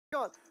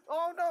God.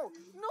 Oh no!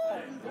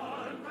 No! It's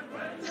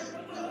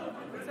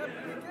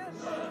happening again.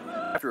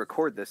 I have to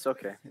record this,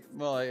 okay.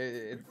 Well,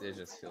 it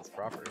just feels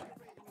proper.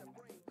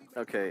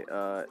 Okay,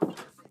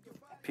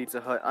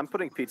 Pizza Hut. I'm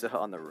putting Pizza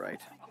Hut on the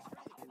right.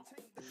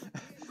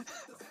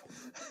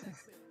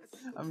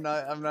 I'm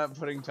not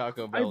putting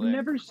Taco Bell I've in.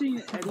 never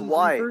seen Eddie's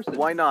Why? in person.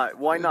 Why not?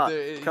 Why not?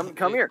 Come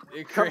here.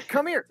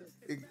 Come here.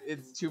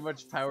 It's too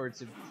much power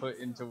to put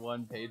into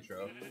one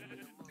Pedro.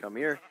 Come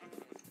here.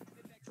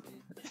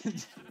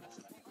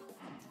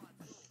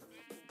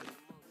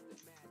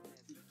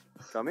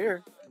 Come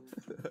here.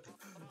 You're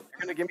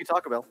gonna give me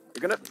Taco Bell.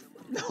 You're gonna.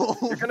 No,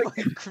 You're gonna. my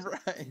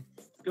Christ.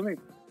 Come here.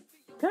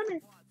 Come here.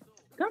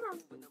 Come on.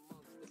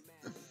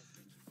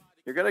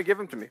 You're gonna give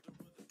him to me.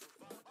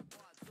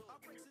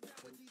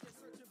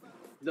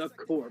 The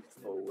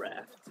corpo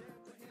rat.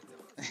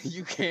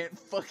 You can't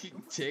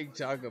fucking take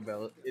Taco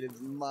Bell. It is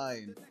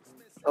mine.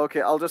 Okay,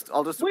 I'll just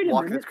Wait a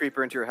walk minute. this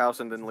creeper into your house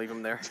and then leave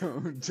him there.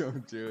 Don't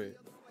do it.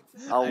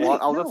 I'll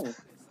No. just.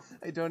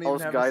 I don't I'll even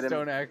just have guide a him.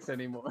 stone axe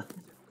anymore.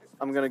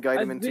 I'm gonna guide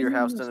him I've into been your in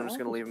house this and I'm just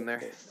gonna leave him there.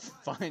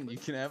 Fine, you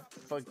can have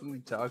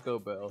fucking Taco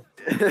Bell.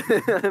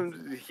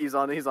 he's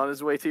on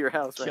his way to your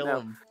house right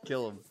now.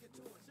 Kill him.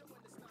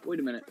 Wait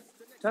a minute.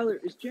 Tyler,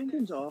 is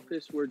Jenkins'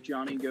 office where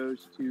Johnny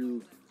goes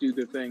to do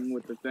the thing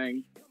with the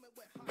thing?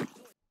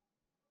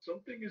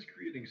 Something is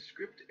creating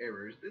script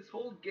errors. This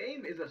whole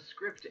game is a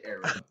script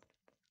error.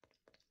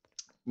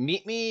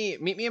 Meet me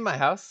in my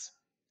house.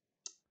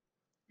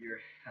 Your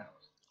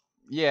house.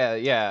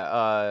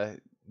 Yeah.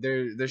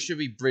 There should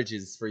be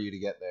bridges for you to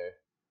get there.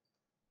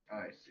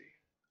 I see.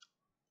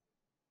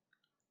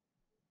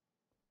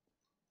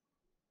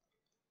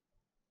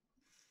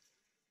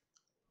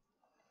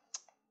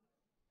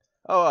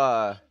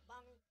 Oh,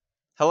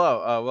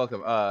 hello,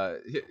 welcome.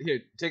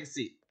 Here, take a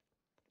seat.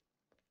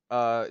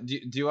 Do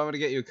you want me to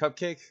get you a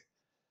cupcake?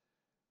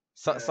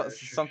 Something?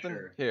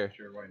 Sure. Here.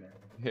 Sure, why not?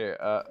 Here,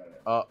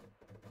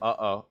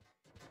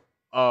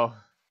 oh.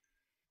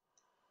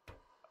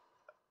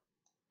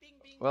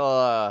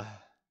 Well,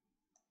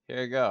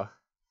 here you go.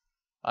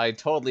 I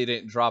totally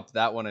didn't drop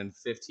that one and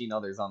 15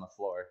 others on the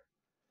floor.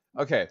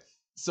 Okay,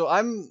 so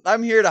I'm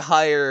here to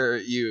hire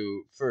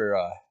you for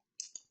a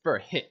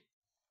hit.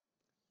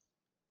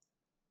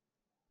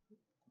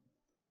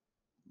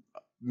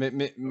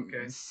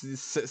 Okay.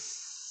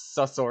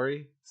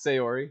 Sayori.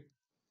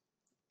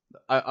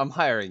 I'm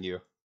hiring you.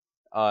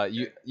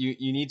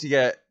 You need to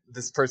get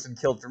this person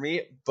killed for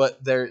me,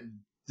 but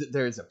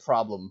there's a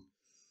problem.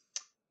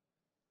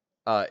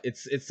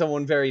 It's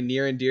someone very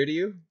near and dear to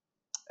you,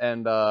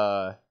 and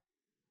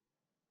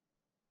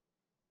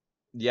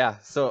yeah.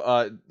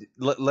 So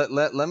let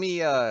me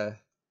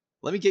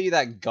get you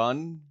that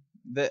gun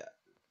that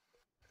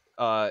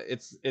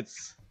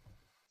it's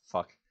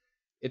fuck.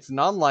 It's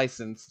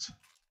non-licensed.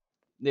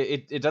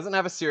 It doesn't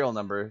have a serial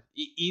number.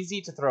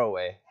 Easy to throw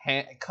away.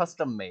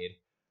 Custom made.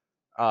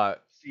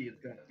 See, it's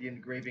got the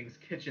engravings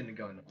kitchen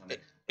gun on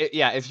it.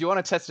 Yeah, if you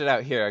want to test it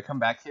out here, come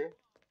back here.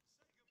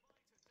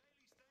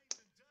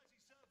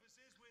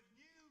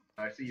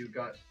 I see you've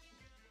got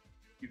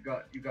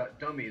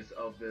dummies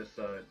of this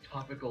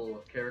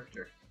topical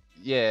character.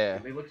 Yeah.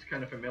 He looks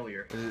kind of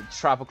familiar.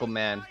 Tropical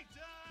man.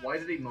 Why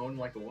did he moan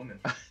like a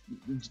woman?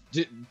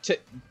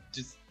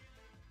 Just.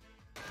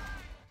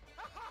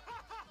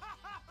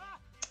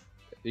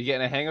 You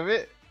getting a hang of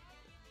it?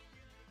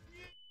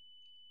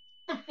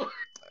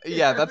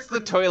 Yeah, that's the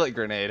toilet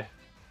grenade.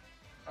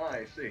 Oh,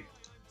 I see.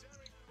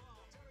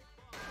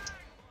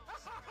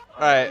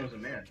 Alright. It was a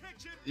man.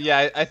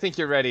 Yeah, I think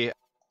you're ready.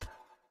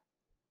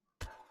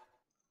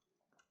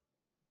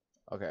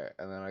 Okay,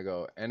 and then I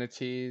go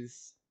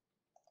entities,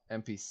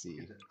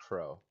 NPC,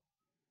 Crow.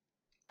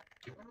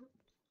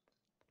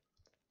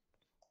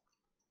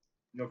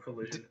 No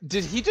collision.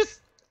 Did he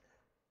just?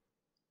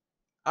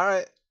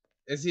 Alright.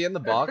 Is he in the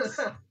box?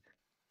 I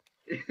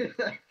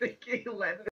think he landed